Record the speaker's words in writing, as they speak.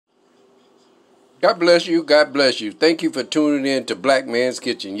God bless you. God bless you. Thank you for tuning in to Black Man's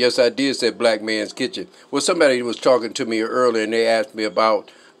Kitchen. Yes, I did say Black Man's Kitchen. Well, somebody was talking to me earlier and they asked me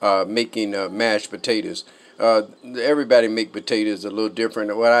about making mashed potatoes. Everybody make potatoes a little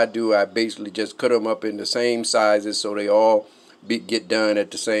different. What I do, I basically just cut them up in the same sizes so they all get done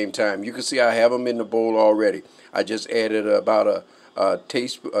at the same time. You can see I have them in the bowl already. I just added about a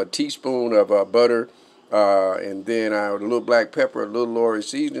teaspoon of butter, and then a little black pepper, a little Lori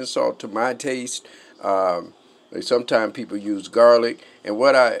seasoning salt to my taste. Sometimes people use garlic. And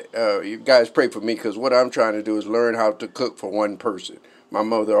you guys pray for me because what I'm trying to do is learn how to cook for one person. My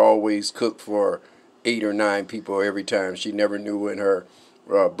mother always cooked for 8 or 9 people every time. She never knew when her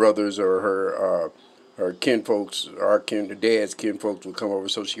brothers or her kinfolks, dad's kinfolks would come over,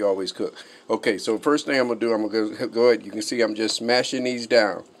 so she always cooked. Okay, so first thing I'm going to do, I'm going to go ahead. You can see I'm just smashing these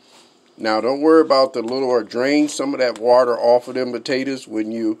down. Now, don't worry about the little, or drain some of that water off of them potatoes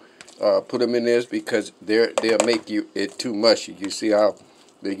when you put them in this, because they'll make it too mushy. You see how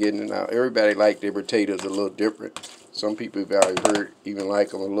they're getting it out. Everybody like their potatoes a little different. Some people I've heard even like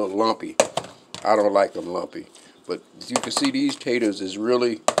them a little lumpy. I don't like them lumpy. But as you can see, these potatoes is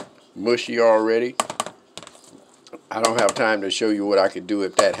really mushy already. I don't have time to show you what I could do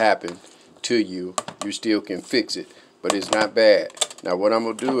if that happened to you. You still can fix it, but it's not bad. Now what I'm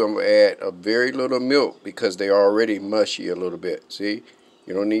going to do, I'm going to add a very little milk because they're already mushy a little bit. See?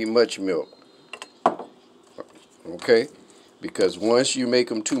 You don't need much milk. Okay? Because once you make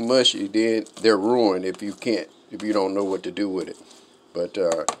them too mushy, then they're ruined if you don't know what to do with it. But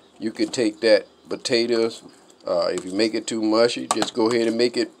you could take that potatoes, if you make it too mushy, just go ahead and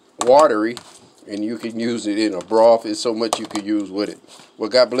make it watery, and you can use it in a broth. It's so much you can use with it. Well,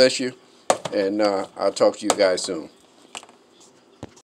 God bless you, and I'll talk to you guys soon.